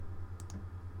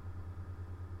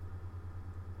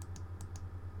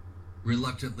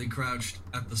reluctantly crouched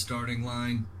at the starting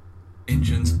line.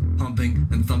 Engines pumping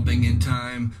and thumping in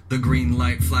time. The green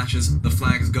light flashes, the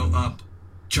flags go up.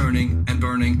 Churning and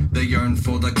burning, they yearn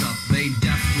for the cup. They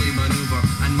deftly maneuver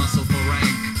and muscle for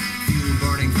rank. Fuel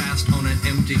burning fast on an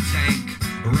empty tank.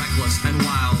 Reckless and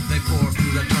wild, they pour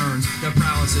through the turns. Their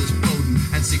prowess is potent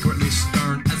and secretly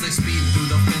stern. As they speed through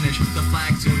the finish, the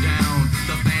flags go down.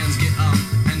 The fans get up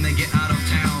and they get out of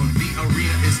town. The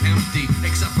arena is empty,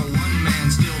 except for one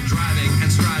man still driving and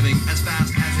striving as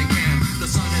fast as he can. The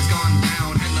sun has gone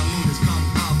down and the moon has come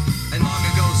up. And long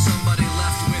ago somebody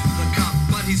left with the cup.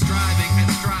 But he's driving and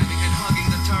striving and hugging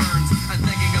the turns and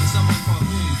thinking of someone for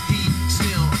whom he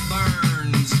still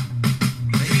burns.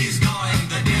 He's going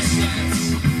the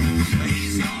distance.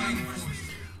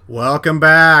 Welcome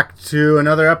back to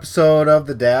another episode of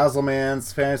the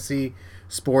Dazzleman's Fantasy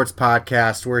Sports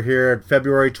Podcast. We're here at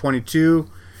February 22,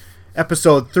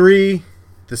 episode 3.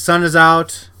 The sun is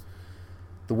out,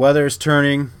 the weather is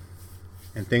turning,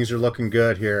 and things are looking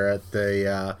good here at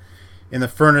the in the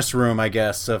furnace room, I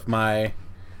guess, of my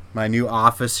new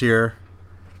office here.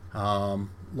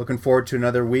 Looking forward to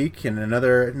another week and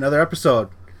another episode.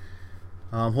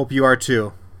 Hope you are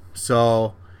too.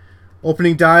 So,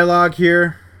 opening dialogue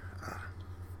here.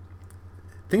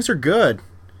 Things are good.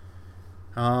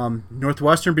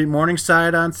 Northwestern beat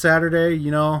Morningside on Saturday.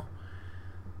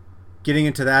 Getting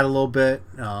into that a little bit.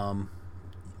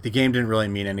 The game didn't really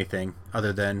mean anything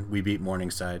other than we beat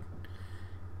Morningside,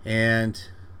 and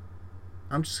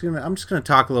I'm just gonna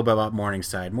talk a little bit about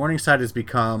Morningside. Morningside has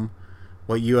become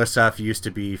what USF used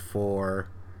to be for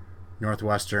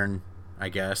Northwestern, I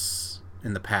guess,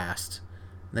 in the past.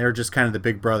 They were just kind of the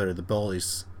big brother, the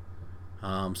bullies.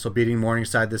 So beating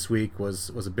Morningside this week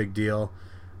was a big deal.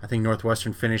 I think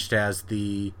Northwestern finished as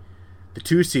the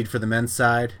 2 seed for the men's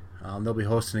side. They'll be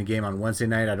hosting a game on Wednesday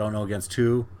night. I don't know against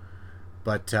who,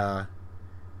 but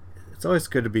it's always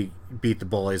good to beat the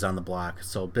bullies on the block.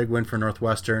 So big win for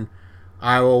Northwestern.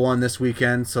 Iowa won this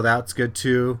weekend, so that's good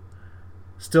too.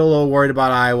 Still a little worried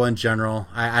about Iowa in general.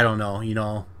 I don't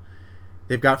know.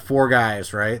 They've got 4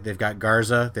 guys, right? They've got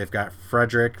Garza, they've got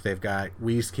Frederick, they've got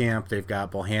Wieskamp, they've got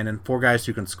Bohannon. 4 guys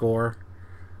who can score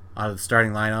out of the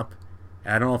starting lineup.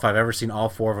 And I don't know if I've ever seen all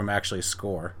 4 of them actually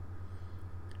score.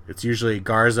 It's usually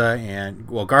Garza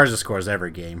Garza scores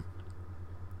every game.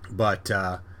 But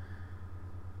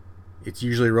it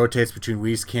usually rotates between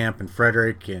Wieskamp and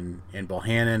Frederick and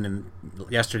Bohannon. And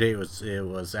yesterday it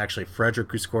was actually Frederick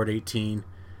who scored 18.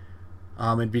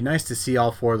 It'd be nice to see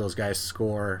all 4 of those guys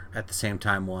score at the same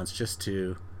time once, just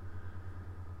to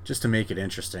make it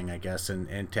interesting, I guess,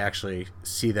 and to actually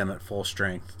see them at full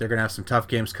strength. They're going to have some tough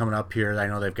games coming up here. I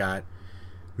know they've got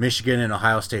Michigan and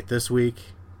Ohio State this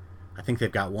week. I think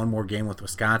they've got one more game with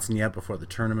Wisconsin yet before the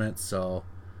tournament, so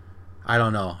I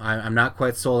don't know. I'm not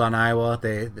quite sold on Iowa.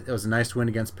 It was a nice win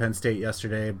against Penn State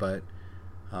yesterday, but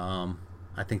I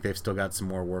think they've still got some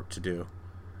more work to do.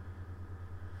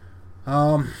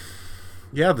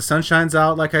 Yeah, the sun shines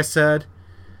out, like I said.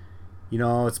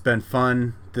 It's been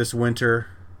fun this winter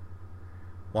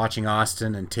watching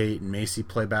Austin and Tate and Macy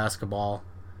play basketball.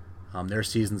 Their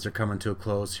seasons are coming to a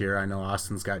close here. I know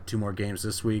Austin's got 2 more games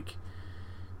this week.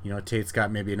 Tate's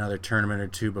got maybe another tournament or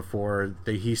 2 before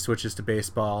he switches to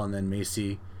baseball, and then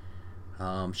Macy,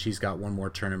 she's got 1 more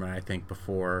tournament, I think,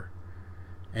 before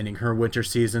ending her winter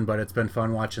season. But it's been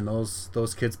fun watching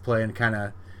those kids play and kind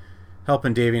of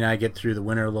helping Davey and I get through the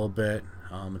winter a little bit.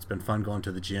 It's been fun going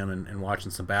to the gym and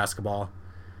watching some basketball.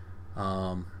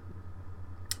 And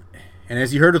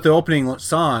as you heard with the opening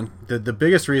song, the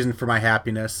biggest reason for my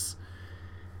happiness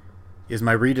is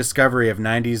my rediscovery of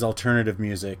 90s alternative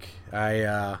music.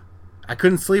 I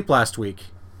couldn't sleep last week.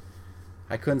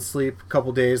 I couldn't sleep a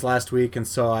couple days last week, and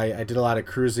so I did a lot of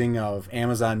cruising of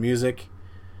Amazon Music.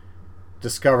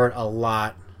 Discovered a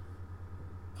lot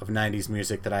of 90s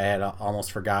music that I had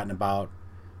almost forgotten about.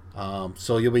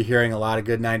 So you'll be hearing a lot of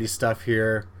good 90s stuff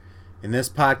here in this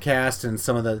podcast and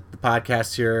some of the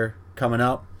podcasts here coming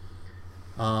up.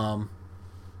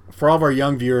 For all of our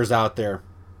young viewers out there,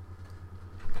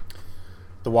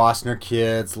 the Wassner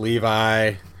kids,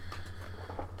 Levi,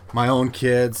 my own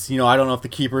kids, I don't know if the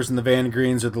Keepers and the Van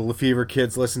Greens or the Lefevre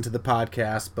kids listen to the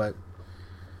podcast, but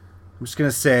I'm just going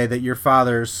to say that your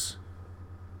fathers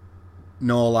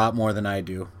know a lot more than I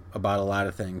do about a lot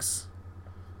of things.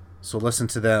 So listen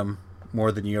to them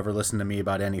more than you ever listen to me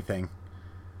about anything.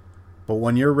 But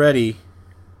when you're ready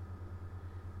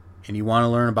and you want to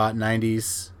learn about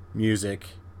 90s music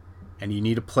and you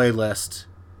need a playlist,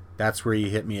 that's where you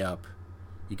hit me up.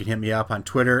 You can hit me up on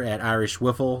Twitter at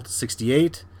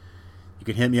IrishWiffle68. You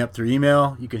can hit me up through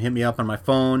email. You can hit me up on my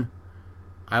phone.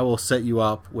 I will set you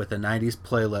up with a 90s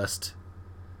playlist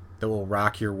that will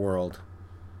rock your world.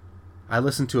 I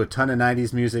listened to a ton of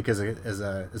 90s music as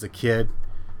a kid.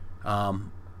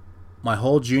 My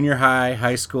whole junior high,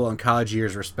 high school, and college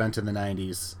years were spent in the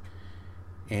 90s.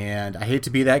 And I hate to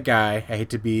be that guy. I hate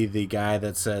to be the guy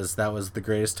that says that was the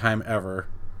greatest time ever.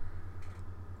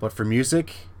 But for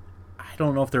music, I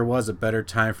don't know if there was a better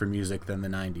time for music than the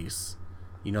 90s.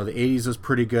 You know, the 80s was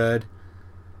pretty good.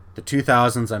 The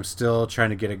 2000s, I'm still trying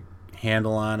to get a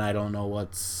handle on. I don't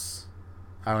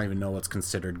even know what's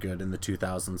considered good in the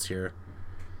 2000s here.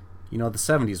 You know, the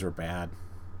 70s were bad.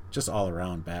 Just all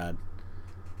around bad.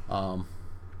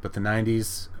 But the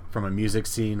 90s, from a music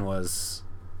scene, was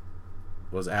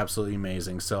absolutely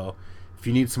amazing. So, if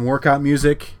you need some workout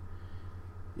music,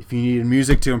 if you need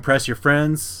music to impress your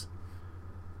friends,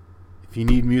 if you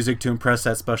need music to impress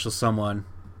that special someone,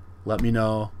 let me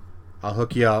know. I'll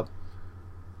hook you up.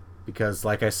 Because,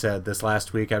 like I said, this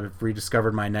last week I've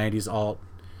rediscovered my 90s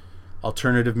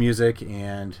alternative music,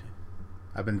 and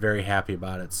I've been very happy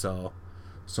about it. So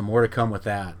more to come with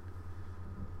that.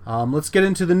 Let's get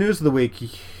into the news of the week.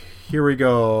 Here we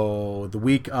go. The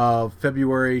week of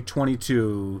February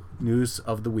 22. News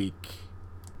of the week.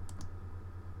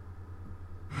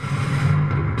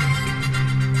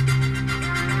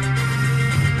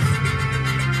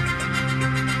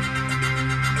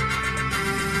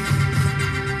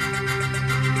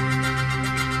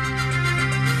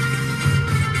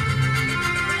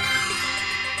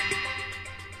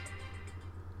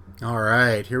 All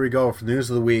right, here we go for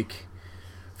news of the week.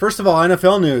 First of all,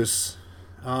 NFL news.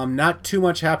 Not too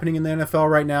much happening in the NFL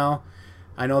right now.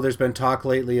 I know there's been talk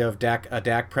lately of a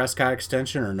Dak Prescott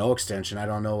extension or no extension. I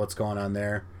don't know what's going on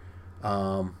there.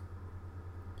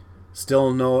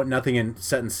 Still nothing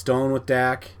set in stone with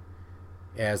Dak,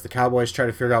 as the Cowboys try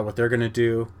to figure out what they're going to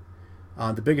do.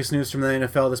 The biggest news from the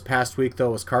NFL this past week,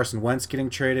 though, was Carson Wentz getting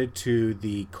traded to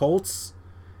the Colts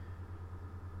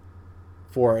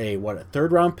for a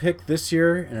third-round pick this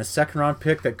year and a second-round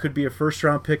pick that could be a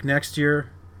first-round pick next year.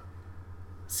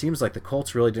 Seems like the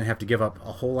Colts really didn't have to give up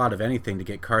a whole lot of anything to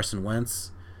get Carson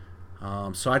Wentz.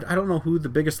 So I don't know who the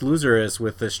biggest loser is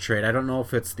with this trade. I don't know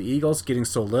if it's the Eagles getting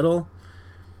so little.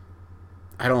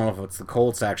 I don't know if it's the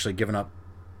Colts actually giving up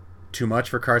too much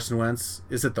for Carson Wentz.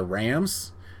 Is it the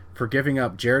Rams for giving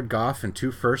up Jared Goff and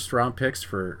 2 first-round picks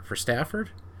for Stafford?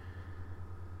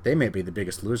 They may be the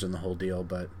biggest loser in the whole deal,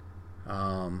 but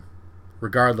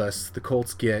regardless, the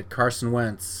Colts get Carson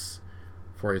Wentz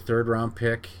for a third-round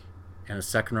pick and a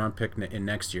second-round pick in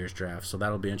next year's draft. So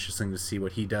that'll be interesting to see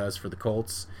what he does for the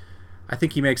Colts. I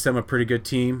think he makes them a pretty good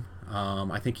team.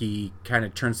 I think he kind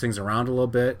of turns things around a little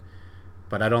bit,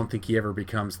 but I don't think he ever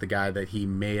becomes the guy that he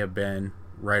may have been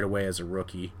right away as a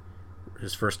rookie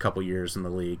his first couple years in the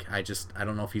league. I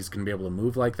don't know if he's going to be able to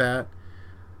move like that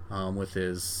with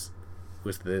his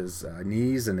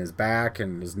knees and his back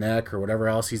and his neck or whatever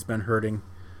else he's been hurting.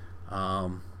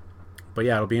 But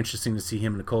yeah, it'll be interesting to see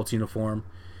him in a Colts uniform.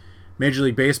 Major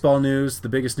League Baseball news. The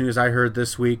biggest news I heard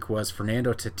this week was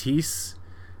Fernando Tatis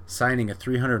signing a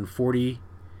 $340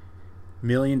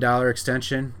 million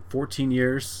extension, 14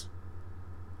 years.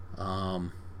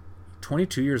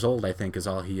 22 years old, I think, is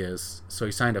all he is. So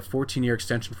he signed a 14-year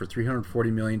extension for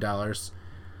 $340 million.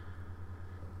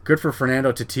 Good for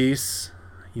Fernando Tatis.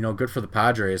 You know, good for the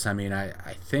Padres. I mean, I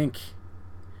think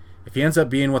if he ends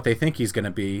up being what they think he's going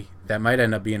to be, that might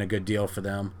end up being a good deal for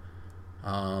them.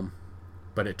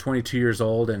 But at 22 years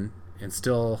old and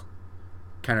still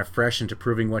kind of fresh into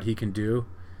proving what he can do,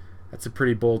 that's a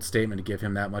pretty bold statement to give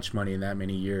him that much money in that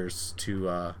many years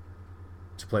to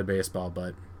play baseball.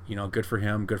 But, you know, good for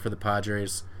him, good for the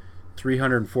Padres.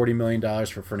 $340 million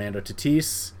for Fernando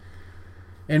Tatis.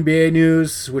 NBA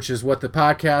news, which is what the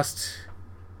podcast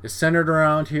is centered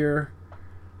around here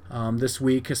this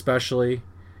week especially.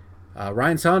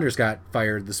 Ryan Saunders got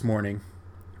fired this morning,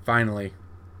 finally.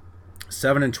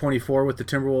 7-24 with the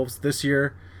Timberwolves this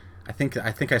year. I think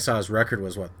I saw his record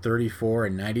was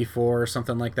 34-94 or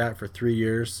something like that for 3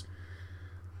 years.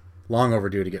 Long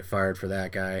overdue to get fired for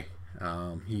that guy.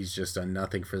 He's just done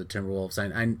nothing for the Timberwolves.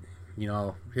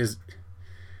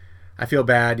 I feel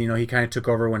bad. You know, he kind of took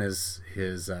over when his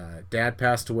dad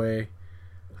passed away.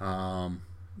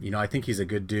 I think he's a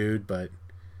good dude, but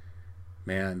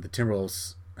man, the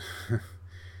Timberwolves,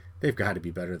 they've got to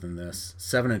be better than this.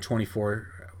 7-24.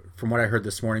 From what I heard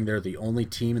this morning, they're the only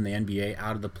team in the NBA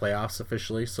out of the playoffs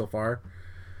officially so far.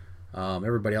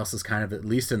 Everybody else is kind of at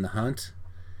least in the hunt.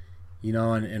 You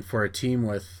know, and for a team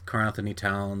with Karl Anthony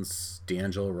Towns,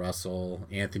 D'Angelo Russell,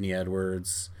 Anthony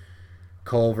Edwards,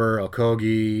 Culver,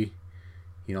 Okogie,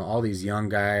 you know, all these young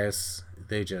guys,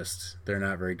 they're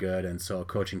not very good, and so a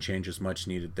coaching change is much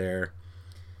needed there.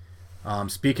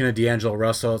 Speaking of D'Angelo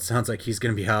Russell, it sounds like he's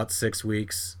going to be out 6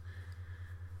 weeks.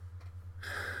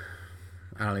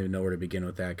 I don't even know where to begin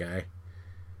with that guy.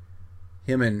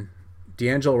 Him and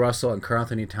D'Angelo Russell and Karl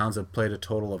Anthony Towns have played a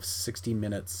total of 60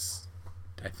 minutes,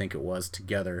 I think it was,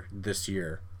 together this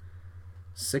year.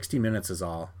 60 minutes is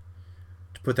all.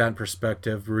 To put that in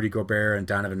perspective, Rudy Gobert and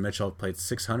Donovan Mitchell have played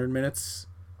 600 minutes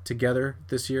together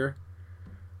this year.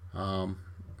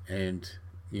 And,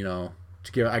 you know,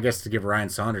 to give Ryan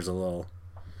Saunders a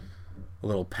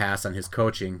little pass on his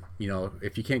coaching, you know,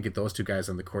 if you can't get those two guys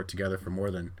on the court together for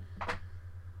more than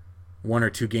 1 or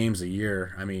 2 games a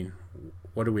year, I mean,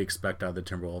 what do we expect out of the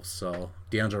Timberwolves? So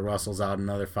D'Angelo Russell's out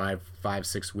another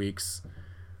 6 weeks.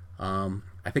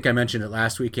 I think I mentioned it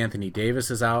last week. Anthony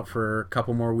Davis is out for a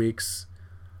couple more weeks.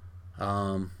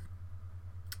 And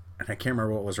I can't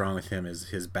remember what was wrong with him.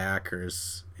 His back or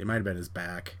it might have been his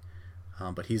back.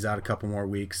 But he's out a couple more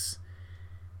weeks.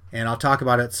 And I'll talk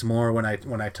about it some more when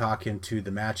I talk into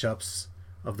the matchups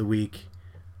of the week.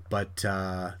 But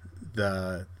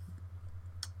the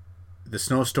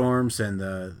snowstorms and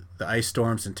the ice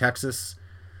storms in Texas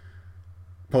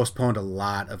postponed a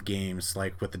lot of games,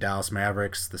 like with the Dallas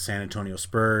Mavericks, the San Antonio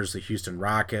Spurs, the Houston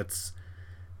Rockets.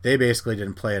 They basically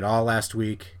didn't play at all last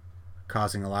week,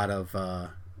 causing a lot of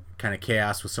kind of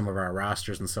chaos with some of our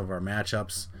rosters and some of our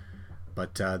matchups.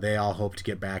 But they all hope to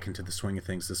get back into the swing of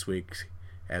things this week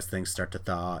as things start to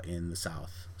thaw in the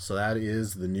South. So that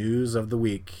is the news of the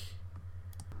week.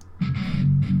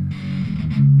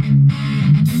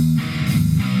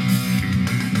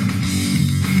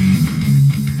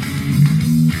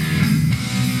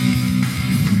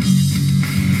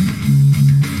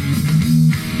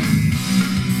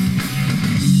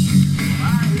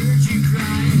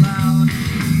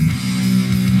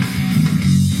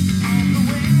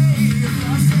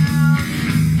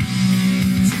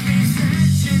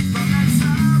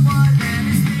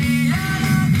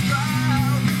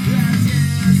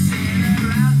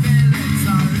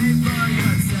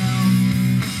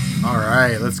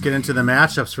 Let's get into the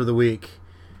matchups for the week.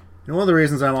 And one of the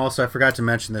reasons I forgot to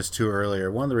mention this too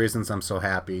earlier, one of the reasons I'm so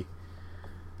happy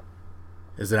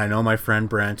is that I know my friend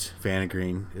Brent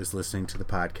Vannegreen is listening to the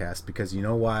podcast, because you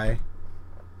know why?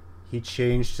 He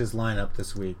changed his lineup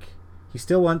this week. He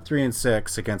still went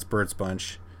 3-6 against Bird's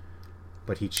Bunch,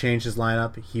 but he changed his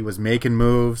lineup. He was making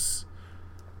moves,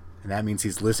 and that means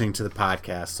he's listening to the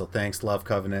podcast. So thanks, Love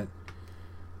Covenant,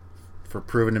 for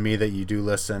proving to me that you do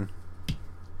listen.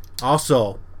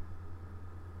 Also,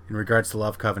 in regards to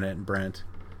Love Covenant and Brent,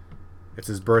 it's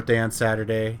his birthday on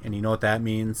Saturday, and you know what that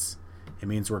means? It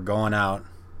means we're going out.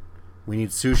 We need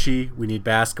sushi. We need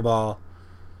basketball.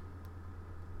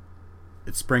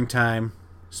 It's springtime.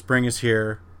 Spring is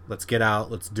here. Let's get out.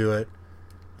 Let's do it.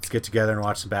 Let's get together and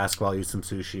watch some basketball, eat some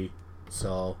sushi.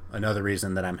 So, another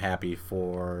reason that I'm happy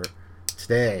for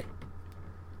today.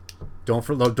 Don't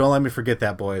let me forget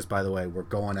that, boys, by the way. We're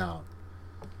going out.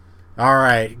 All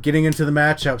right, getting into the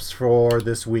matchups for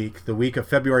this week, the week of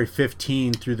February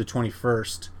 15 through the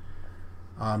 21st.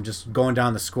 Just going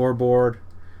down the scoreboard.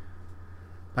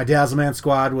 My Dazzleman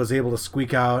squad was able to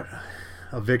squeak out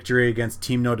a victory against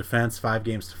Team No Defense,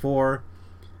 5-4.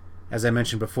 As I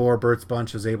mentioned before, Bert's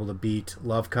Bunch was able to beat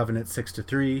Love Covenant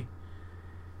 6-3.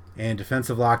 And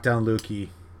Defensive Lockdown Lukey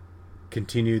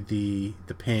continued the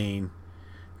pain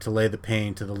to lay the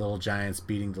pain to the Little Giants,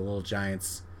 beating the Little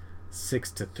Giants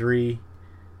 6-3,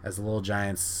 as the Little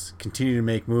Giants continue to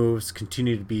make moves,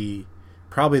 continue to be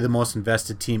probably the most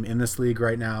invested team in this league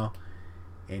right now,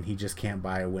 and he just can't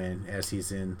buy a win as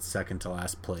he's in second to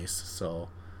last place. So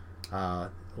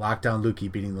Lockdown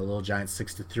Lukey beating the Little Giants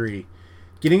 6-3.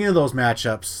 Getting into those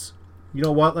matchups, you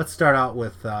know what? Let's start out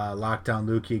with Lockdown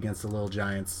Lukey against the Little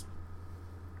Giants.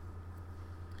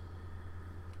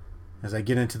 As I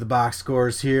get into the box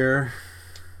scores here.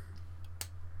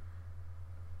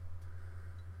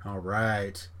 All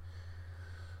right.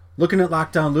 Looking at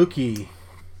Lockdown Lukey.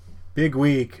 Big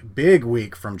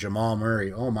week from Jamal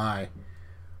Murray. Oh my.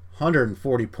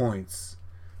 140 points.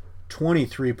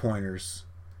 23 pointers.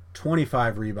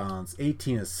 25 rebounds.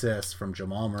 18 assists from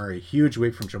Jamal Murray. Huge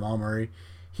week from Jamal Murray.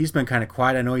 He's been kind of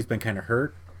quiet. I know he's been kind of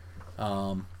hurt.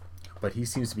 But he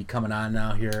seems to be coming on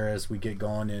now here as we get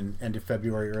going in end of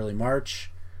February, early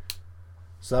March.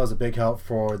 So that was a big help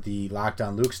for the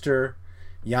Lockdown Lukester.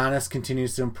 Giannis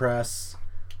continues to impress.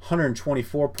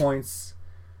 124 points,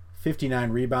 59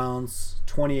 rebounds,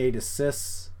 28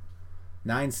 assists,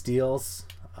 9 steals,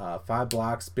 5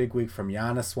 blocks. Big week from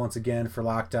Giannis once again for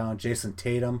Lockdown. Jason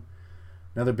Tatum,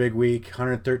 another big week.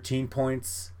 113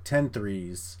 points, 10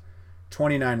 threes,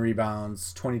 29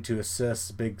 rebounds, 22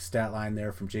 assists. Big stat line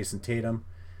there from Jason Tatum.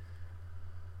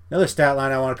 Another stat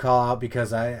line I want to call out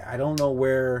because I don't know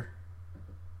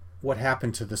what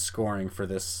happened to the scoring for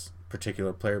this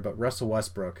particular player, but Russell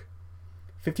Westbrook,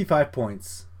 55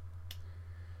 points,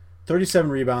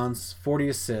 37 rebounds, 40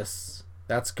 assists.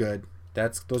 That's good.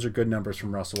 Those are good numbers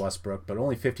from Russell Westbrook, but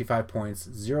only 55 points,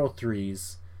 0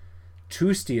 threes,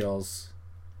 2 steals,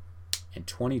 and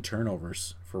 20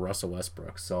 turnovers for Russell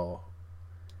Westbrook. So,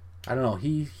 I don't know.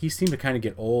 He seemed to kind of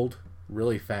get old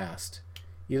really fast.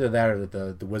 Either that or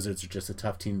the Wizards are just a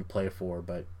tough team to play for.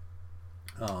 But,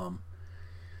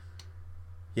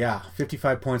 yeah,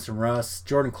 55 points from Russ.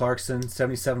 Jordan Clarkson,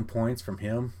 77 points from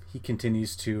him. He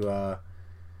continues to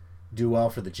do well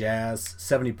for the Jazz.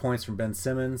 70 points from Ben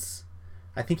Simmons.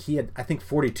 I think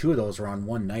 42 of those were on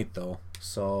one night, though.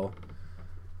 So,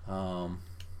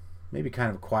 maybe kind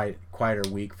of a quieter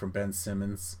week from Ben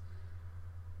Simmons.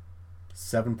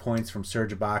 7 points from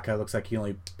Serge Ibaka. Looks like he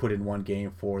only put in one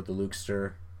game for the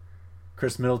Lukester.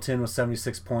 Chris Middleton with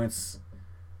 76 points.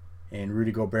 And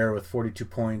Rudy Gobert with 42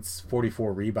 points,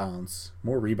 44 rebounds.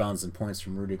 More rebounds than points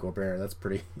from Rudy Gobert.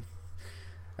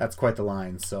 That's quite the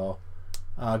line. So,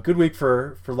 good week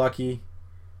for Lucky.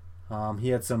 He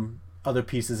had some other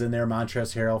pieces in there.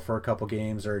 Montrezl Harrell for a couple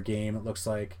games, or a game, it looks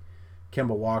like.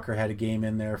 Kemba Walker had a game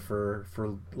in there for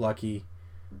Lucky.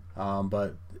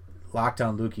 But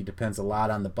Lockdown Lukey depends a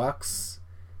lot on the Bucks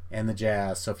and the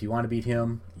Jazz. So if you want to beat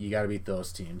him, you got to beat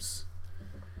those teams.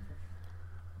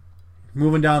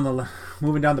 Moving down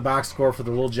the box score for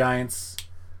the Little Giants,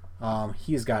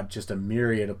 he's got just a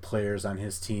myriad of players on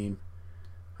his team.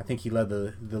 I think he led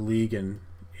the league in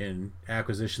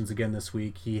acquisitions again this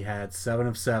week. He had 7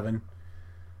 of 7.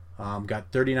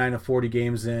 Got 39 of 40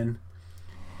 games in.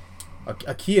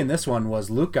 A key in this one was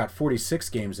Luke got 46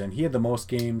 games in. He had the most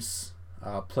games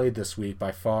played this week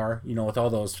by far. You know, with all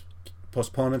those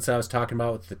postponements I was talking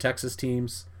about with the Texas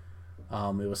teams,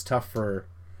 it was tough for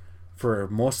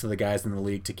most of the guys in the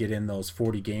league to get in those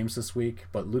 40 games this week.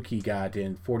 But Lukey got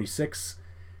in 46.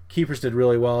 Keepers did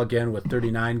really well again with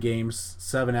 39 games,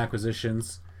 7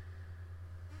 acquisitions.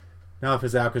 Now if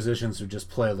his acquisitions would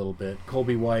just play a little bit.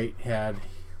 Colby White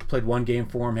played 1 game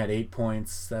for him, had 8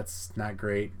 points. That's not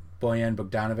great. Bojan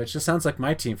Bogdanovic, just sounds like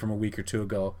my team from a week or two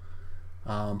ago.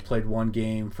 Played 1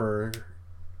 game for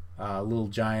Little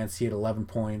Giants. He had 11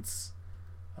 points.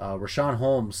 Rashawn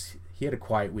Holmes, he had a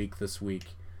quiet week this week.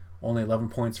 Only 11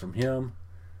 points from him.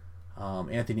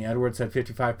 Anthony Edwards had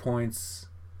 55 points.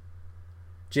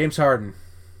 James Harden,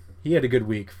 he had a good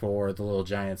week for the Little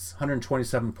Giants.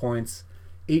 127 points,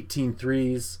 18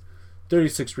 threes,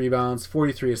 36 rebounds,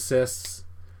 43 assists.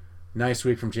 Nice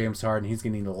week from James Harden. He's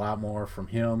going to need a lot more from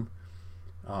him.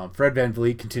 Fred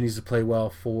VanVleet continues to play well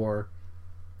for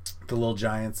the Little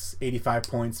Giants. 85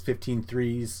 points, 15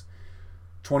 threes,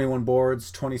 21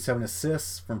 boards, 27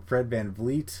 assists from Fred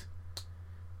VanVleet.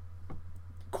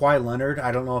 Kawhi Leonard,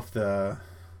 I don't know if the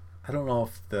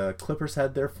Clippers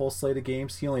had their full slate of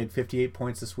games. He only had 58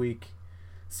 points this week.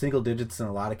 Single digits in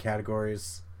a lot of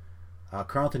categories.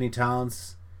 Karl Anthony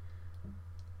Towns,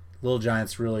 Little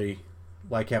Giants really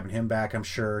like having him back, I'm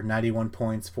sure. 91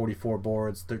 points, 44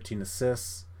 boards, 13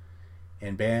 assists.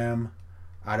 And Bam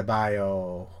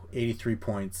Adebayo, 83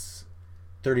 points,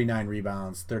 39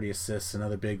 rebounds, 30 assists.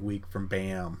 Another big week from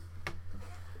Bam.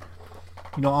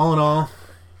 You know, all in all,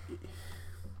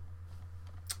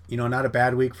 you know, not a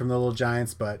bad week from the Little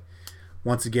Giants, but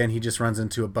once again, he just runs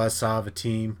into a buzzsaw of a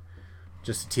team.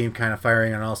 Just a team kind of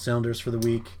firing on all cylinders for the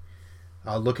week.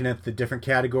 Looking at the different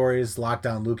categories,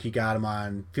 Lockdown Lukey got him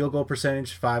on field goal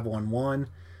percentage, 511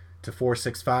 to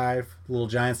 465. Little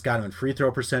Giants got him in free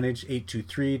throw percentage,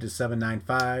 823 to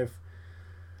 795.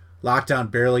 Lockdown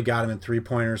barely got him in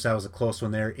three-pointers. That was a close one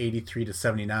there, 83 to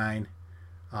 79.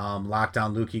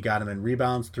 Lockdown Lukey got him in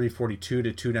rebounds, 342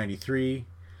 to 293.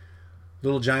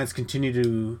 Little Giants continue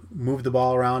to move the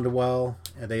ball around well.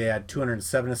 They had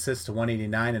 207 assists to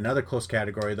 189. Another close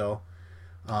category, though.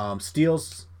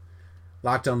 Steals,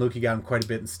 Lockdown Lukey got him quite a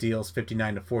bit in steals,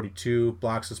 59 to 42.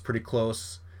 Blocks was pretty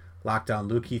close. Lockdown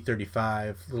Lukey,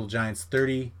 35. Little Giants,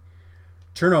 30.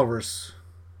 Turnovers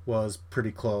was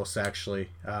pretty close, actually.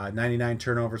 99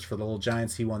 turnovers for the Little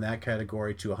Giants. He won that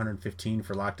category to 115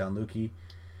 for Lockdown Lukey.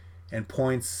 And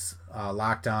points,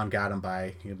 Lockdown got him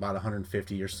by about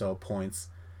 150 or so points.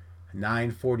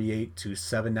 948 to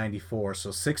 794. So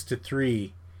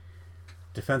 6-3.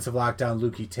 Defensive Lockdown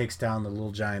Lukey takes down the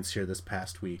Little Giants here this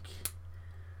past week.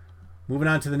 Moving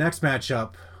on to the next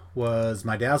matchup was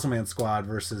my Dazzleman squad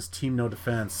versus Team No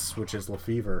Defense, which is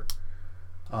Lefevre.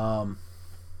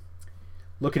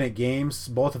 Looking at games,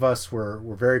 both of us were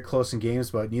very close in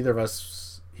games, but neither of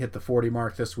us hit the 40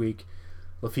 mark this week.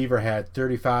 Lefevre had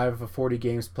 35 of 40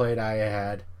 games played. I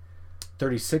had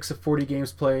 36 of 40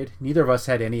 games played. Neither of us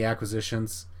had any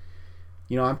acquisitions.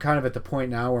 I'm kind of at the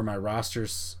point now where my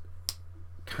roster's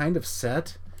kind of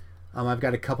set. I've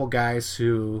got a couple guys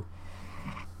who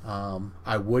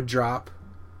I would drop,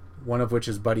 one of which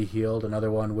is Buddy Hield,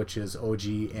 another one which is OG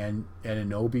and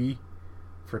Anunoby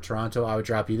for Toronto. I would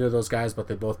drop either of those guys, but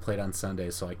they both played on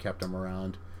Sunday, so I kept them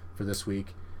around for this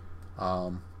week.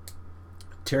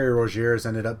 Terry Rozier's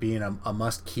ended up being a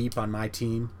must-keep on my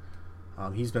team.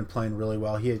 He's been playing really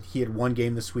well. He had one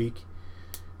game this week,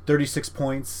 36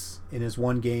 points in his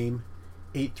one game,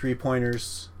 8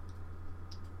 3-pointers,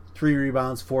 3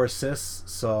 rebounds, 4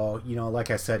 assists. So,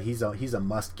 like I said, he's a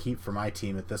must-keep for my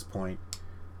team at this point.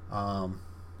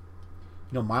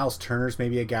 Miles Turner's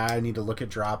maybe a guy I need to look at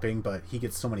dropping, but he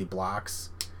gets so many blocks.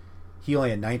 He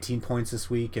only had 19 points this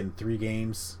week in 3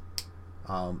 games,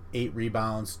 8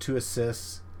 rebounds, 2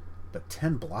 assists, but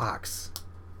 10 blocks.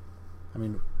 I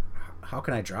mean, how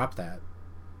can I drop that?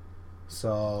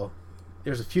 So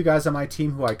there's a few guys on my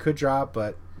team who I could drop,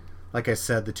 but like I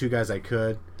said, the 2 guys I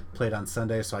could played on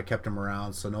Sunday, so I kept them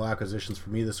around. So no acquisitions for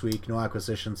me this week. No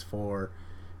acquisitions for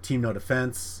Team No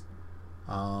Defense.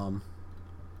 What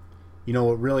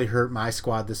really hurt my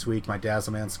squad this week, my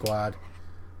Dazzling squad,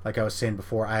 like I was saying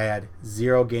before, I had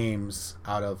 0 games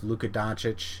out of Luka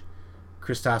Doncic,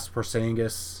 Kristaps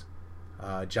Porzingis.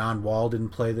 John Wall didn't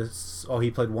play this. Oh, he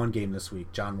played 1 game this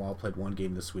week. John Wall played 1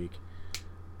 game this week.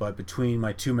 But between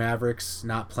my 2 Mavericks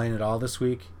not playing at all this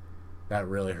week, that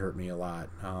really hurt me a lot.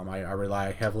 I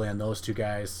rely heavily on those 2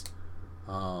 guys.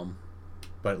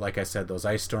 But like I said, those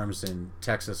ice storms in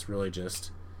Texas really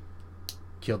just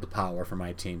killed the power for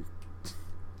my team.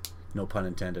 No pun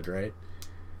intended, right?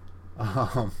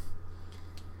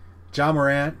 John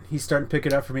Morant, he's starting to pick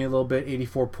it up for me a little bit.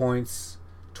 84 points,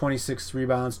 26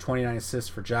 rebounds, 29 assists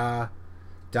for Ja.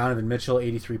 Donovan Mitchell,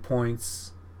 83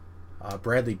 points.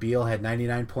 Bradley Beal had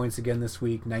 99 points again this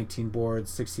week, 19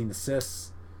 boards, 16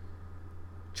 assists.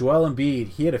 Joel Embiid,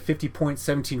 he had a 50-point,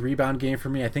 17-rebound game for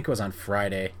me. I think it was on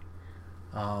Friday.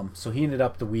 So he ended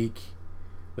up the week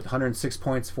with 106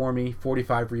 points for me,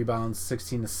 45 rebounds,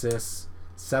 16 assists,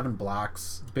 7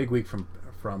 blocks. Big week from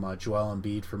Joel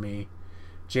Embiid for me.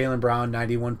 Jaylen Brown,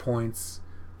 91 points,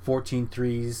 14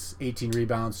 threes, 18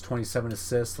 rebounds, 27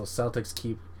 assists. Those Celtics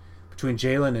keep, between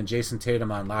Jaylen and Jason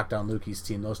Tatum on Lockdown Lukey's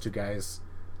team, those 2 guys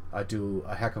do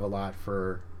a heck of a lot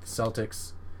for the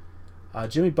Celtics.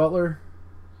 Jimmy Butler,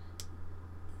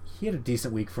 he had a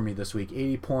decent week for me this week.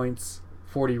 80 points,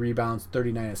 40 rebounds,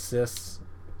 39 assists.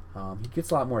 He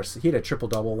gets a lot more. He had a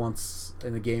triple-double once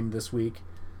in the game this week.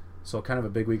 So kind of a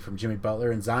big week from Jimmy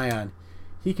Butler. And Zion,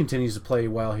 he continues to play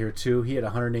well here too. He had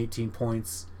 118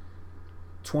 points,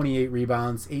 28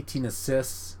 rebounds, 18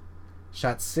 assists.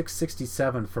 Shot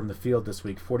 667 from the field this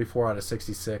week, 44 out of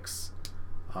 66.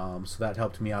 So that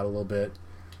helped me out a little bit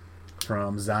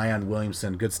from Zion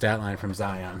Williamson. Good stat line from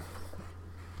Zion.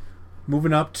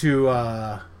 Moving up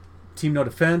to Team No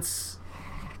Defense.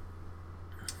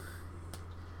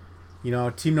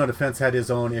 Team No Defense had his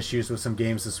own issues with some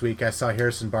games this week. I saw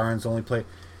Harrison Barnes only play.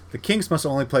 The Kings must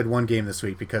have only played 1 game this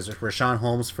week because Rashawn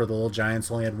Holmes for the Little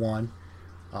Giants only had 1.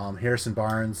 Harrison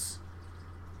Barnes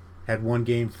had 1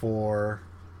 game for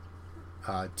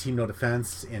Team No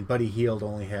Defense, and Buddy Hield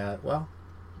only had,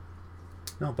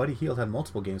 Buddy Hield had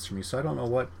multiple games for me, so I don't know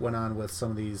what went on with some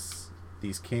of these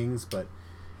Kings, but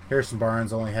Harrison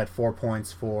Barnes only had 4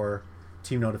 points for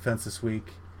Team No Defense this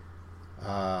week.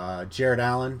 Jared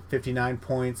Allen, 59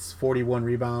 points, 41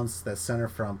 rebounds. That center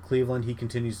from Cleveland. He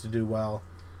continues to do well.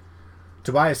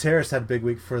 Tobias Harris had a big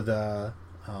week for the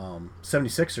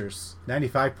 76ers.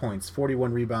 95 points,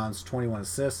 41 rebounds, 21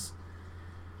 assists.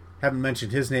 Haven't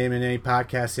mentioned his name in any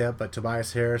podcast yet, but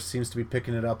Tobias Harris seems to be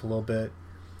picking it up a little bit.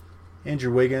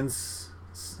 Andrew Wiggins.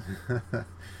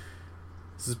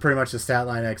 This is pretty much the stat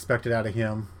line I expected out of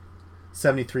him.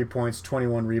 73 points,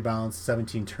 21 rebounds,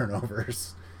 17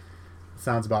 turnovers.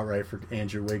 Sounds about right for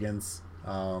Andrew Wiggins.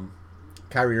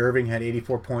 Kyrie Irving had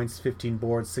 84 points, 15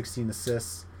 boards, 16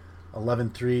 assists, 11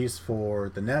 threes for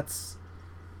the Nets.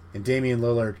 And Damian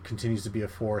Lillard continues to be a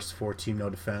force for Team No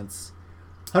Defense.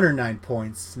 109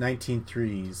 points, 19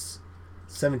 threes,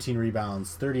 17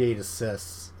 rebounds, 38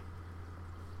 assists.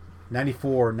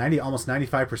 almost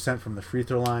 95% from the free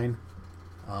throw line.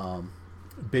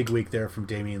 Big week there from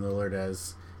Damian Lillard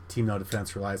as Team No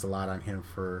Defense relies a lot on him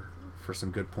for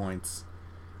some good points.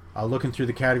 Looking through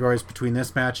the categories between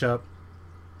this matchup,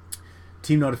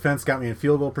 Team No Defense got me in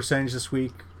field goal percentage this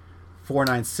week,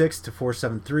 496 to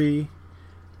 473.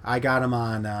 I got him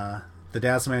on, the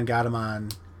Dazzleman got him on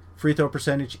free throw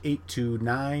percentage,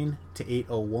 829 to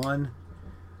 801.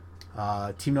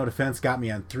 Team No Defense got me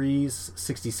on threes,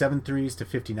 67 threes to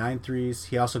 59 threes.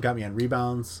 He also got me on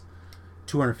rebounds,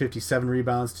 257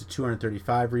 rebounds to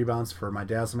 235 rebounds for my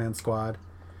Dazzling squad.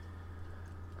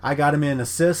 I got him in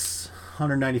assists,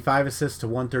 195 assists to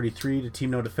 133 to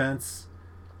Team No Defense.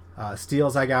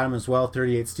 Steals, I got him as well,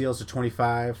 38 steals to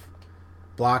 25.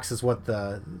 Blocks is what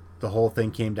the whole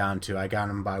thing came down to. I got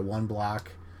him by 1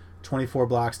 block, 24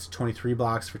 blocks to 23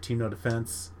 blocks for Team No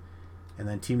Defense. And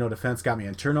then Team No Defense got me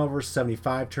on turnovers,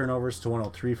 75 turnovers to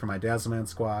 103 for my Dazzleman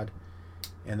squad.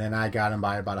 And then I got him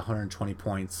by about 120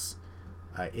 points,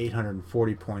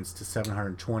 840 points to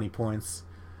 720 points.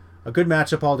 A good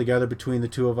matchup altogether between the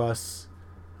two of us.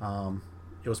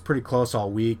 It was pretty close all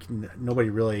week.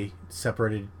 Nobody really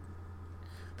separated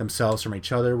themselves from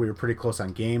each other. We were pretty close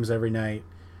on games every night.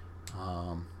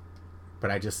 But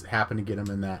I just happened to get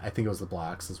him in that. I think it was the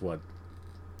blocks is what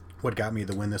got me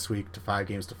the win this week to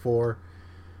 5-4.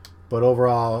 But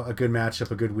overall, a good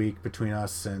matchup, a good week between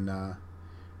us, and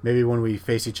maybe when we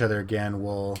face each other again,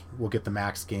 we'll get the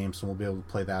max games and we'll be able to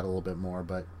play that a little bit more.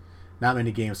 But not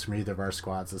many games from either of our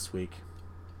squads this week.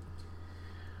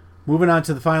 Moving on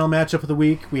to the final matchup of the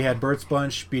week, we had Bert's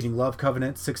Bunch beating Love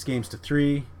Covenant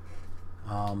 6-3.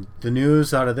 The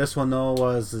news out of this one though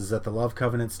is that the Love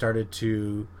Covenant started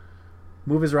to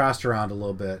move his roster around a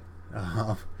little bit.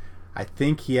 I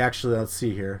think he actually, let's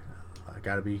see here, I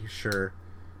gotta be sure.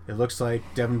 It looks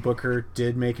like Devin Booker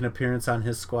did make an appearance on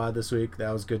his squad this week.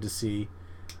 That was good to see.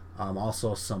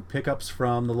 Also some pickups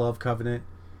from the Love Covenant.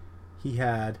 He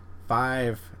had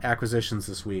 5 acquisitions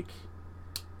this week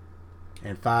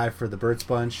and 5 for the Bert's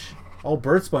Bunch. Oh,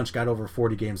 Bert's Bunch got over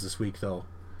 40 games this week though.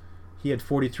 He had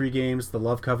 43 games. The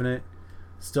Love Covenant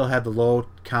still had the low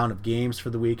count of games for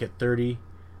the week at 30.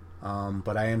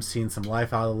 But I am seeing some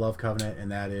life out of the Love Covenant,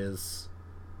 and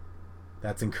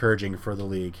that's encouraging for the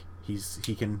league.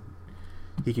 He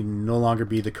can no longer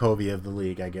be the Covey of the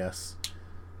league, I guess.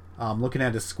 Looking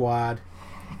at his squad,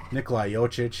 Nikola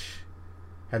Jokic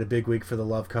had a big week for the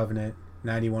Love Covenant.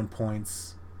 91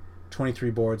 points,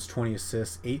 23 boards, 20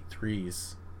 assists, 8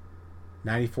 threes,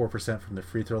 94% from the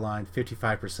free throw line,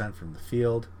 55% from the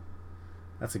field.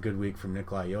 That's a good week from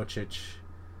Nikola Jokic.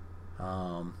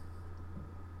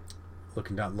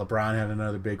 Looking down, LeBron had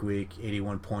another big week,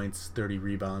 81 points, 30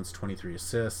 rebounds, 23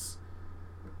 assists.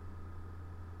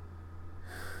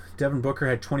 Devin Booker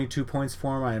had 22 points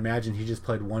for him. I imagine he just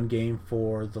played 1 game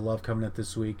for the Love Covenant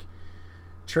this week.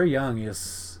 Trae Young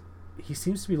he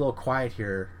seems to be a little quiet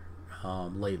here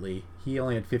lately. He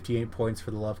only had 58 points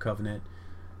for the Love Covenant,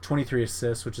 23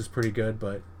 assists, which is pretty good,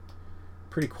 but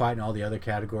pretty quiet in all the other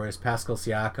categories. Pascal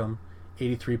Siakam,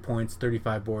 83 points,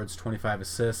 35 boards, 25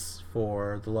 assists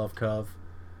for the Love Cov.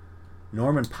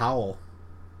 Norman Powell,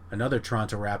 another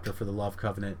Toronto Raptor for the Love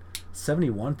Covenant,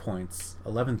 71 points,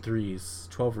 11 threes,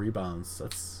 12 rebounds.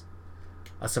 That's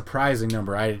a surprising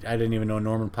number. I didn't even know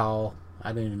Norman Powell.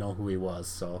 I didn't even know who he was.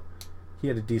 So he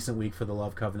had a decent week for the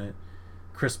Love Covenant.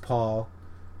 Chris Paul,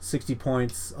 60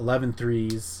 points, 11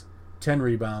 threes, 10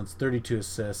 rebounds, 32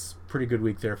 assists. Pretty good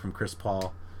week there from Chris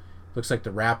Paul. Looks like the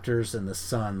Raptors and the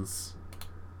Suns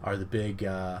are the big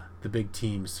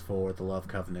teams for the Love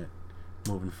Covenant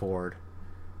moving forward.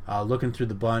 Looking through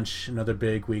the bunch, another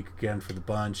big week again for the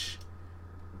bunch.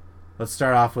 Let's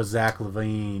start off with Zach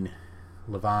Levine.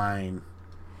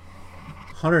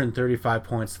 135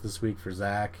 points this week for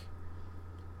Zach.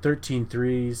 13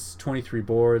 threes, 23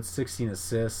 boards, 16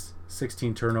 assists,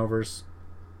 16 turnovers.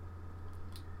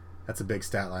 That's a big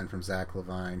stat line from Zach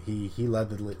Levine. He led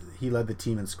the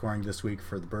team in scoring this week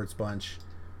for the Bert's Bunch.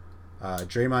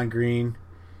 Draymond Green,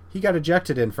 he got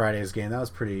ejected in Friday's game. That was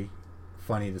pretty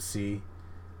funny to see.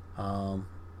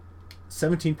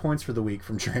 17 points for the week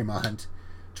from Draymond.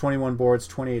 21 boards,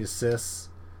 28 assists.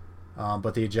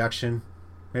 But the ejection,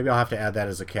 maybe I'll have to add that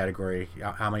as a category,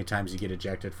 how many times you get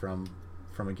ejected from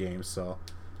a game. So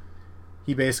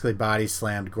he basically body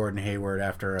slammed Gordon Hayward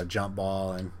after a jump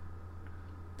ball and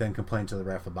then complained to the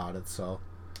ref about it. So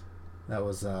that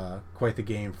was quite the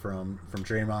game from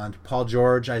Draymond. Paul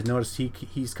George, I noticed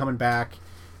he's coming back.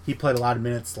 He played a lot of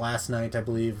minutes last night, I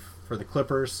believe, for the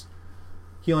Clippers.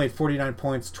 He only had 49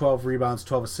 points, 12 rebounds,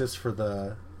 12 assists for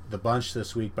the bunch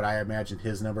this week, but I imagine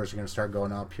his numbers are going to start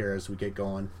going up here as we get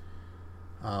going.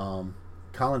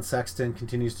 Colin Sexton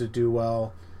continues to do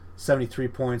well. 73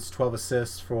 points, 12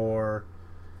 assists for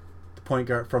the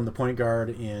point guard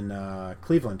in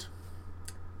Cleveland.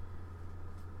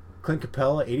 Clint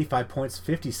Capella, 85 points,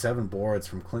 57 boards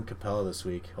from Clint Capella this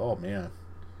week. Oh man,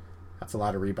 that's a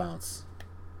lot of rebounds.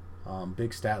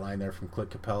 Big stat line there from Clint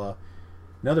Capella.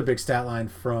 Another big stat line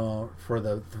for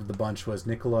the bunch was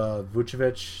Nikola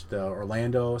Vucevic, the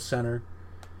Orlando center.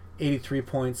 83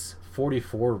 points,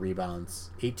 44 rebounds,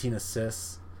 18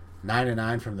 assists, 9 and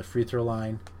 9 from the free throw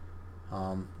line.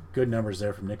 Good numbers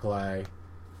there from Nikolai.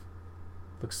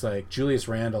 Looks like Julius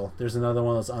Randle. There's another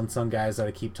one of those unsung guys that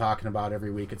I keep talking about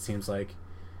every week, it seems like.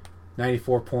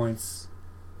 94 points,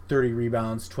 30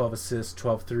 rebounds, 12 assists,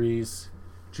 12 threes.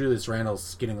 Julius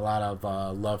Randle's getting a lot of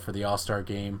love for the All-Star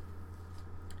game.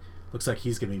 Looks like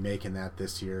he's going to be making that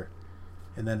this year.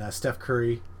 And then Steph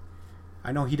Curry.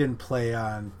 I know he didn't play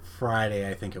on Friday,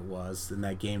 I think it was, in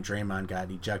that game Draymond got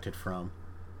ejected from.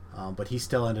 But he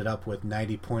still ended up with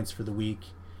 90 points for the week,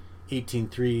 18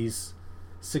 threes,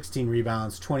 16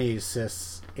 rebounds, 28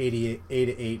 assists, 8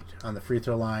 on the free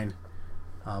throw line.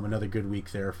 Another good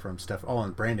week there from Steph. Oh,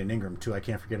 and Brandon Ingram, too. I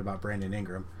can't forget about Brandon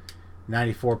Ingram.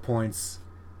 94 points,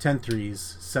 10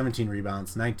 threes, 17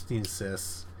 rebounds, 19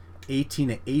 assists,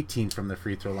 18 from the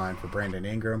free throw line for Brandon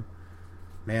Ingram.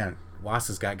 Man,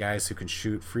 Wasa's got guys who can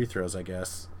shoot free throws, I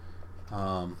guess.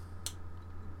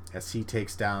 As he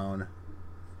takes down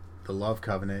the Love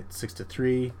Covenant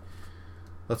 6-3.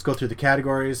 Let's go through the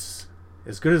categories.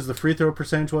 As good as the free throw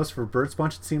percentage was for Bert's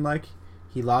Bunch, it seemed like,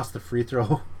 he lost the free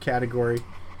throw category.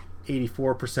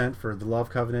 84% for the Love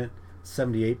Covenant,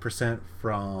 78%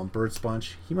 from Bert's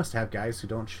Bunch. He must have guys who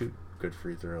don't shoot good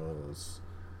free throws.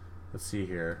 Let's see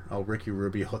here. Oh, Ricky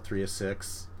Rubio, 3 of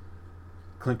 6.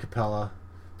 Clint Capella,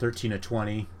 13 of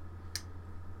 20.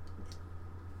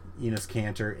 Enes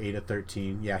Kanter, 8 of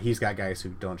 13. Yeah, he's got guys who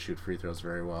don't shoot free throws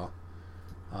very well.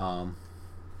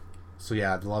 So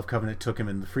yeah, the Love Covenant took him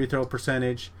in the free throw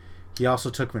percentage. He also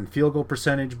took him in field goal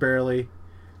percentage barely.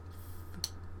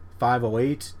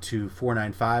 508 to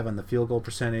 495 on the field goal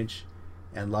percentage.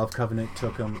 And Love Covenant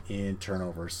took him in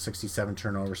turnovers. 67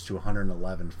 turnovers to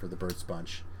 111 for the Birds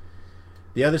Bunch.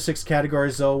 The other 6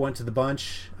 categories, though, went to the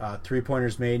Bunch.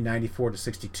 3-pointers made, 94 to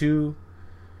 62.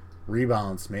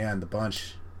 Rebounds, man, the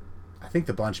Bunch. I think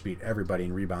the Bunch beat everybody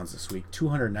in rebounds this week.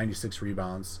 296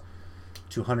 rebounds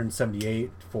to 178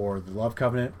 for the Love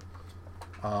Covenant.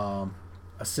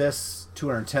 Assists,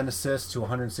 210 assists to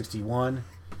 161.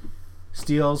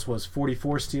 Steals was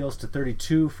 44 steals to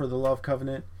 32 for the Love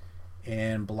Covenant.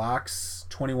 And blocks,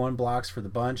 21 blocks for the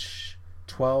Bunch,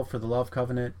 12 for the Love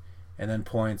Covenant. And then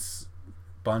points,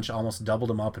 Bunch almost doubled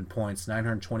them up in points,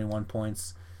 921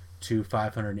 points to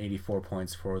 584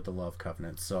 points for the Love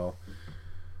Covenant. So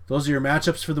those are your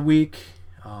matchups for the week.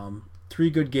 3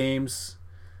 good games.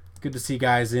 Good to see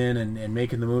guys in and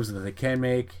making the moves that they can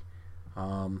make.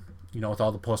 With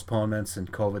all the postponements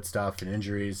and COVID stuff and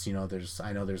injuries, I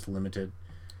know there's limited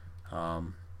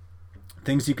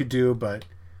things you could do, but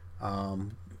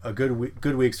a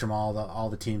good weeks from all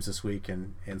the teams this week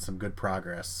and some good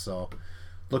progress. So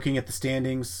looking at the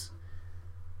standings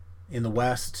in the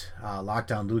West,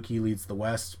 Lockdown Lukey leads the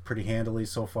West pretty handily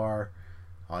so far,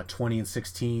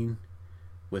 20-16,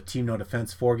 with Team No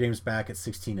Defense 4 games back at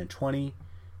 16-20,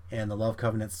 and the Love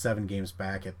Covenant 7 games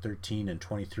back at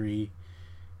 13-23.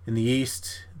 In the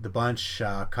East, the Bunch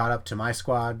caught up to my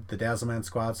squad, the Dazzleman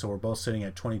squad, so we're both sitting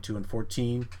at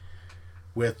 22-14,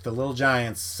 with the Little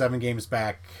Giants 7 games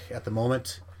back at the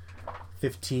moment,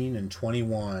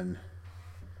 15-21.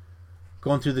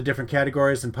 Going through the different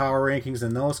categories and power rankings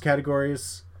in those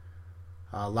categories,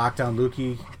 Lockdown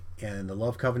Lukey and the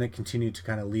Love Covenant continue to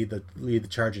kind of lead the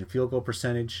charge in field goal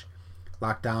percentage.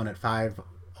 Lockdown at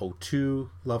 502,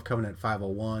 Love Covenant at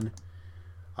 501.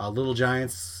 Little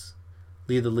Giants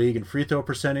lead the league in free throw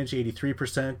percentage,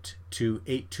 83% to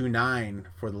 829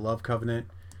 for the Love Covenant.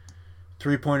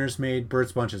 3-pointers made,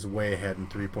 Birds Bunch is way ahead in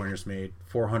 3-pointers made,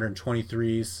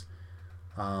 423s.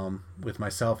 With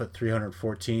myself at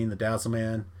 314, the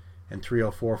Dazzleman, and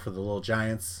 304 for the Little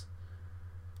Giants.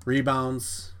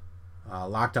 Rebounds,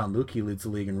 Lockdown Lukey leads the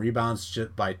league in rebounds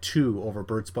just by 2 over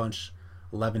Birds Bunch,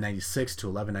 1196 to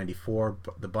 1194.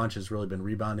 The Bunch has really been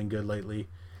rebounding good lately.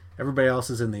 Everybody else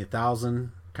is in the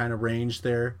 1,000 kind of range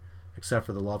there, except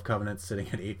for the Love Covenant sitting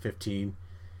at 815.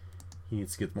 He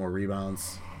needs to get more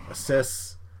rebounds.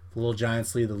 Assists, the Little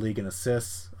Giants lead the league in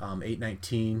assists,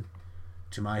 819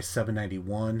 to my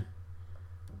 791.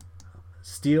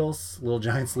 Steals, Little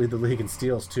Giants lead the league in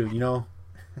steals too.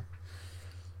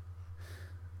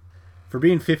 For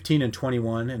being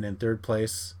 15-21 and in 3rd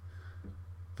place,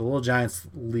 the Little Giants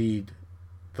lead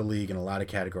the league in a lot of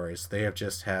categories. They have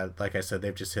just had, like I said,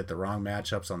 they've just hit the wrong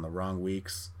matchups on the wrong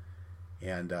weeks,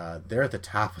 and they're at the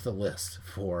top of the list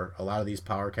for a lot of these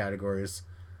power categories.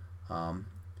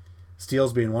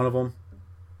 Steals being one of them.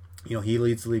 He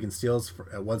leads the league in steals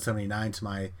at 179 to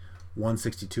my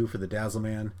 162 for the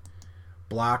Dazzleman.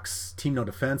 Blocks, Team No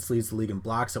Defense leads the league in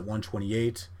blocks at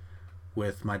 128.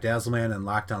 with my Dazzleman and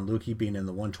Lockdown Lukey being in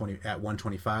the 120 at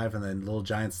 125, and then Little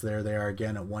Giants there they are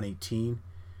again at 118.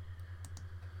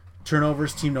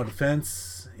 Turnovers, Team No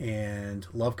Defense and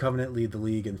Love Covenant lead the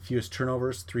league in fewest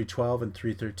turnovers, 312 and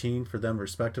 313 for them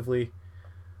respectively.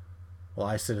 Well,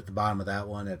 I sit at the bottom of that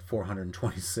one at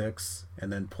 426.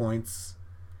 And then points.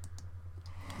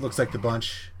 Looks like the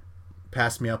bunch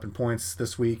passed me up in points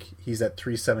this week. He's at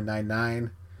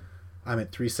 3799. I'm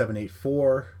at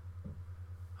 3784.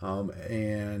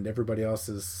 And everybody else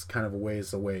is kind of a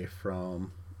ways away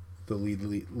from the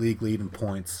league lead in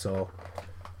points. So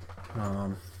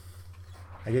I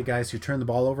get guys who turn the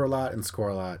ball over a lot and score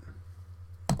a lot.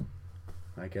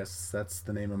 I guess that's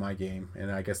the name of my game,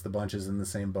 and I guess the bunch is in the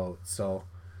same boat. So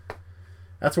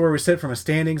that's where we sit from a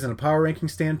standings and a power ranking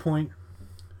standpoint.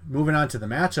 Moving on to the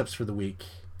matchups for the week.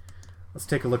 Let's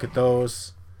take a look at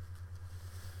those.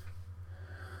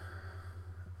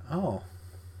 Oh,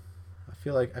 I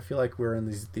feel like we're in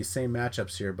these same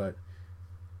matchups here, but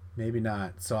maybe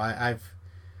not. So I've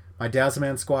my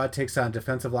Dazzleman squad takes on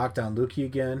defensive lockdown Lukey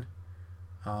again.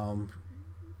 A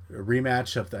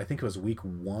rematch of I think it was week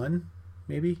 1.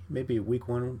 Maybe a week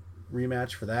 1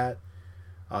 rematch for that.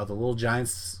 The Little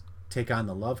Giants take on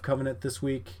the Love Covenant this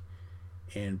week,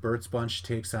 and Bert's Bunch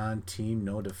takes on Team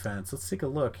No Defense. Let's take a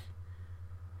look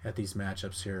at these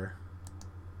matchups here.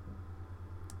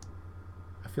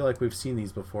 I feel like we've seen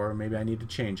these before. Maybe I need to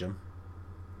change them.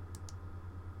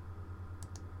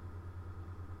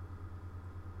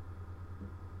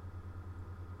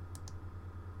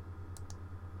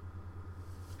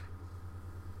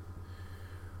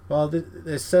 Well,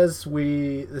 this says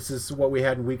this is what we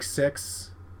had in week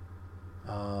 6.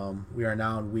 We are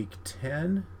now in week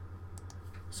 10.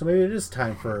 So maybe it is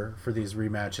time for these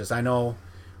rematches. I know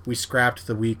we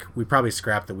probably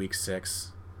scrapped the week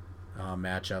 6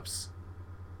 matchups.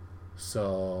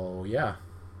 So yeah,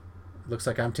 looks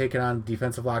like I'm taking on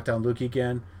defensive lockdown Luke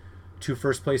again. 2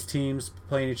 first place teams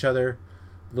playing each other.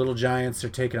 Little Giants are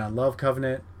taking on Love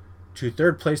Covenant. 2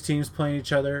 third place teams playing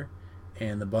each other.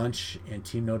 And the Bunch and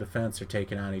Team No Defense are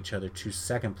taking on each other. 2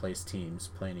 second place teams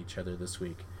playing each other this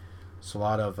week. So a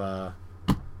lot of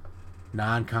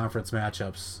non-conference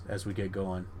matchups as we get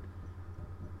going.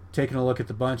 Taking a look at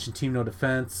the Bunch and Team No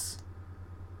Defense.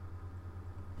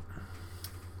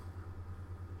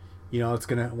 It's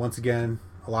going to, once again,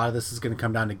 a lot of this is going to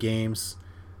come down to games.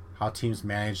 How teams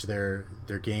manage their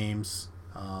games.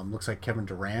 Looks like Kevin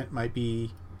Durant might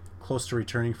be close to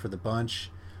returning for the Bunch.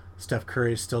 Steph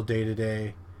Curry is still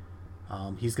day-to-day.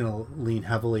 He's going to lean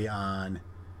heavily on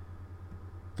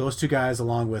those 2 guys,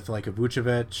 along with like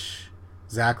Vucevic.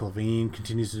 Zach LaVine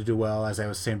continues to do well. As I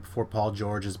was saying before, Paul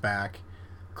George is back.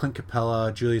 Clint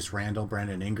Capella, Julius Randle,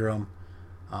 Brandon Ingram.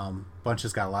 Bunch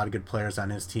has got a lot of good players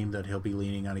on his team that he'll be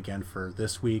leaning on again for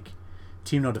this week.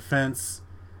 Team No Defense.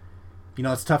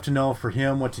 It's tough to know for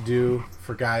him what to do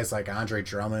for guys like Andre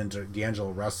Drummond, D'Angelo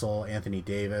Russell, Anthony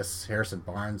Davis, Harrison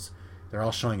Barnes. They're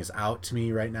all showing as out to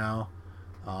me right now.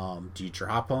 Do you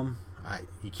drop them?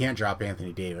 You can't drop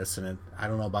Anthony Davis, and I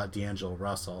don't know about D'Angelo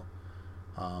Russell.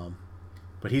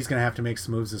 But he's going to have to make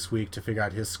some moves this week to figure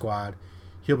out his squad.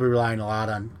 He'll be relying a lot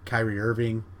on Kyrie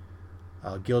Irving,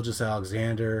 Gilgeous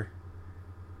Alexander,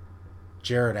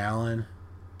 Jared Allen,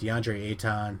 DeAndre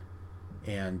Ayton,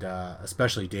 and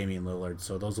especially Damian Lillard.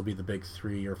 So those will be the big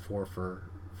 3 or 4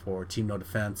 for Team No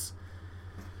Defense.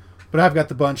 But I've got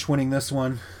the Bunch winning this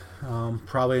one.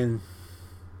 Probably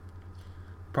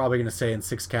going to say in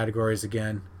 6 categories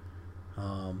again.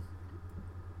 I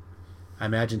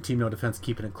imagine Team No Defense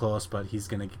keeping it close, but he's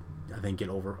going to, I think, get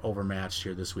overmatched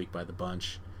here this week by the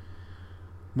Bunch.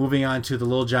 Moving on to the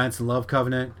Little Giants and Love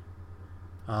Covenant.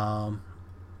 The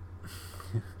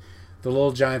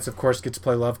Little Giants, of course, get to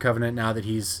play Love Covenant now that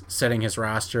he's setting his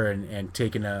roster and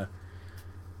taking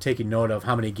note of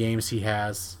how many games he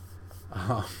has.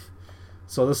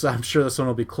 So I'm sure this one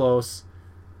will be close.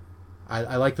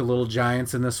 I like the Little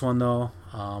Giants in this one, though.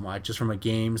 Just from a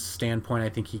games standpoint, I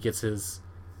think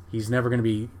he's never going to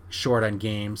be short on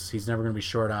games. He's never going to be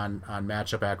short on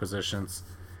matchup acquisitions.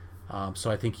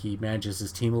 So I think he manages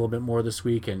his team a little bit more this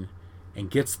week and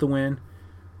gets the win.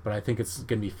 But I think it's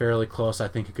going to be fairly close. I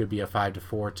think it could be a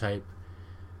 5-4 type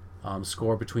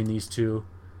score between these 2.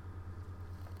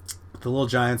 The Little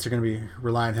Giants are going to be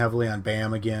relying heavily on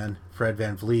Bam again, Fred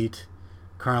VanVleet,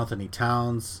 Karl Anthony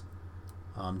Towns,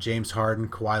 James Harden,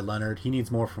 Kawhi Leonard. He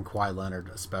needs more from Kawhi Leonard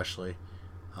especially.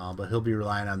 But he'll be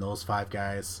relying on those 5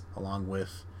 guys along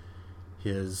with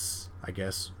his, I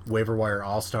guess, waiver wire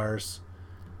all-stars.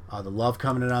 The Love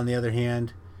Covenant, on the other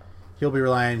hand, he'll be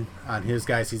relying on his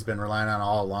guys he's been relying on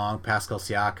all along. Pascal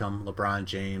Siakam, LeBron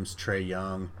James, Trae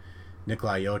Young,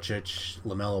 Nikola Jokic,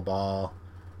 LaMelo Ball.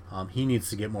 He needs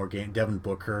to get more game. Devin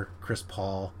Booker, Chris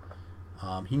Paul.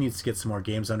 He needs to get some more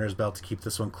games under his belt to keep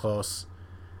this one close.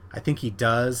 I think he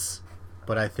does,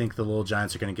 but I think the Little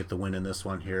Giants are going to get the win in this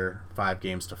one here,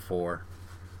 5-4.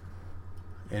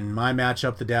 In my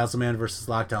matchup, the Dazzleman versus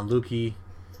Lockdown Lukey.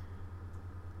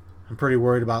 I'm pretty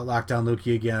worried about Lockdown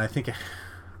Lukey again. I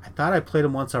thought I played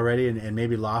him once already and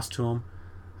maybe lost to him.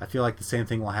 I feel like the same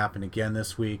thing will happen again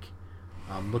this week.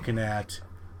 Looking at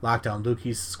Lockdown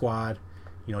Lukey's squad,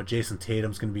 Jason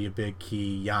Tatum's going to be a big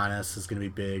key. Giannis is going to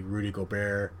be big. Rudy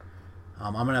Gobert.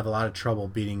 I'm going to have a lot of trouble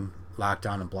beating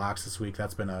Lockdown and blocks this week.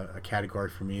 That's been a category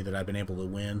for me that I've been able to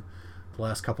win the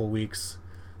last couple of weeks.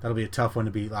 That'll be a tough one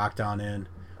to beat Lockdown in.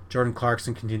 Jordan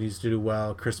Clarkson continues to do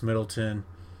well. Chris Middleton.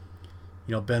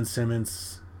 Ben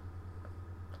Simmons.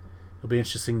 It'll be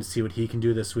interesting to see what he can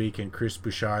do this week. And Chris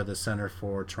Bouchard, the center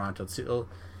for Toronto.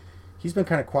 He's been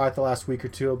kind of quiet the last week or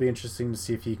two. It'll be interesting to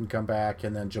see if he can come back.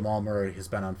 And then Jamal Murray has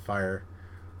been on fire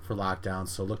for Lockdown.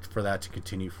 So look for that to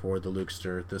continue for the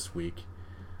Lukester this week.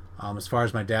 As far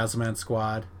as my Dazzleman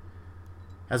squad,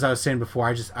 as I was saying before,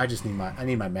 I just need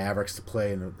my Mavericks to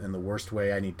play in the worst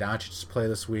way. I need Doncic to play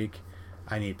this week.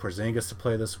 I need Porzingis to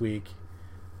play this week.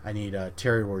 I need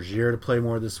Terry Rozier to play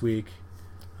more this week.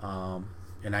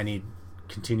 And I need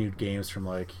continued games from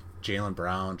like Jaylen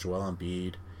Brown, Joel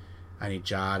Embiid. I need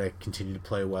Ja to continue to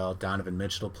play well. Donovan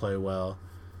Mitchell to play well.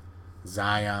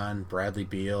 Zion, Bradley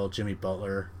Beal, Jimmy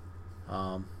Butler.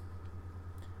 I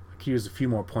could use a few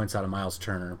more points out of Miles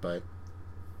Turner, but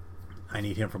I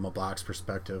need him from a blocks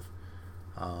perspective.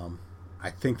 I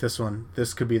think this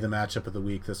could be the matchup of the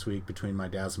week this week between my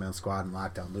Dazzleman squad and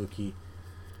Lockdown Lukey.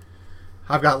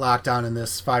 I've got Lockdown in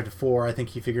this 5-4. I think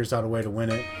he figures out a way to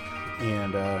win it,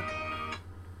 and I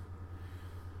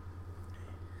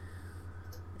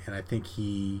think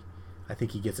he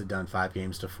gets it done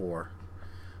 5-4.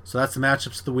 So that's the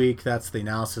matchups of the week. That's the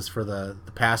analysis for the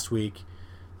past week,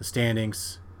 the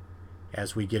standings,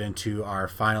 as we get into our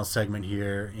final segment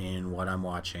here in what I'm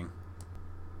watching.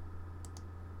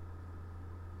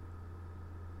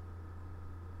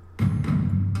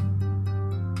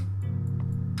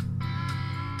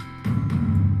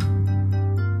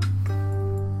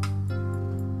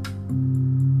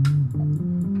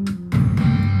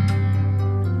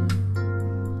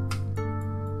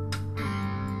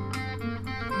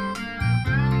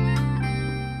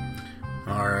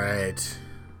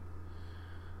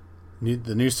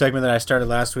 The new segment that I started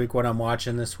last week, what I'm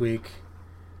watching this week.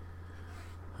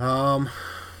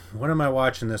 What am I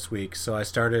watching this week? So we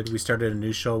started a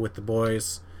new show with the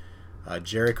boys.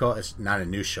 Jericho. It's not a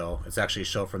new show. It's actually a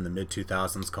show from the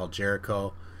mid-2000s called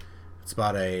Jericho. It's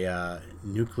about a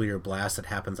nuclear blast that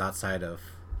happens outside of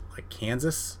like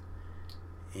Kansas,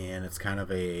 and it's kind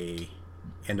of a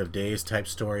end of days type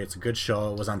story. It's a good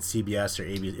show. It was on CBS or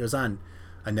ABC. It was on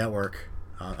a network,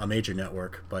 a major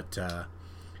network, but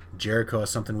Jericho is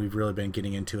something we've really been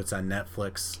getting into. It's on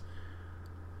Netflix.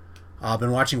 I've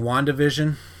been watching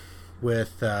WandaVision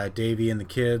with Davey and the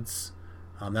kids.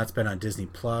 That's been on Disney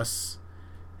Plus,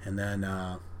 and then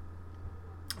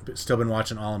still been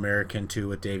watching All American too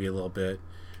with Davey a little bit,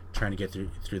 trying to get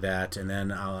through that. And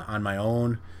then on my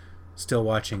own, still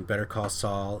watching Better Call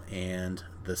Saul and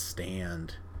The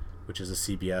Stand, which is a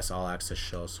CBS All Access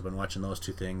show. So I've been watching those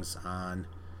two things on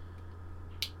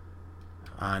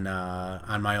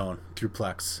my own through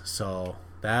Plex. So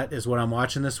that is what I'm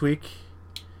watching this week,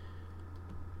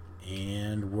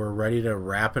 and we're ready to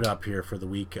wrap it up here for the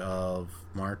week of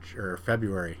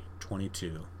February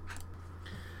 22.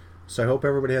 So I hope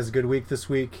everybody has a good week this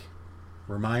week.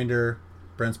 Reminder,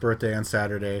 Brent's birthday on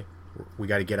Saturday. We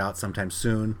got to get out sometime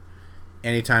soon.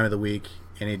 Any time of the week,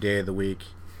 any day of the week.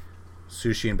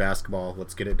 Sushi and basketball.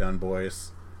 Let's get it done,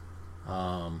 boys.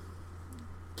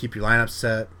 Keep your lineup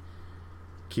set.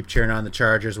 Keep cheering on the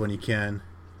Chargers when you can.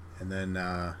 And then,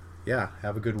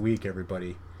 have a good week,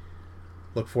 everybody.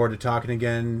 Look forward to talking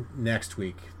again next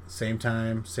week. Same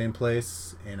time, same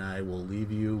place. And I will leave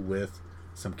you with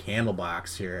some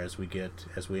Candlebox here as we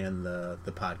end the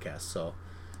podcast. So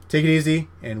take it easy,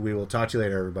 and we will talk to you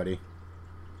later, everybody.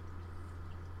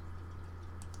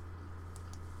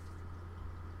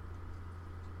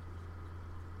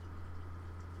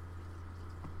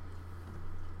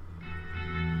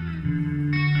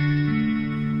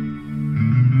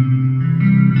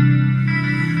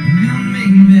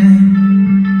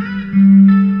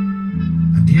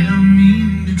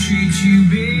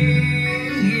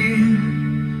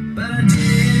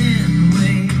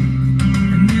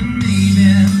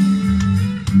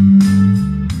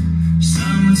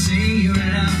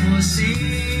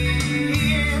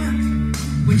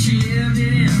 But you lived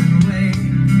it in a way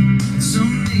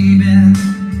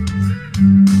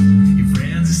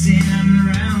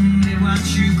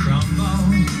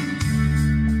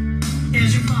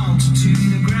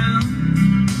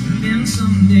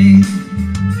day.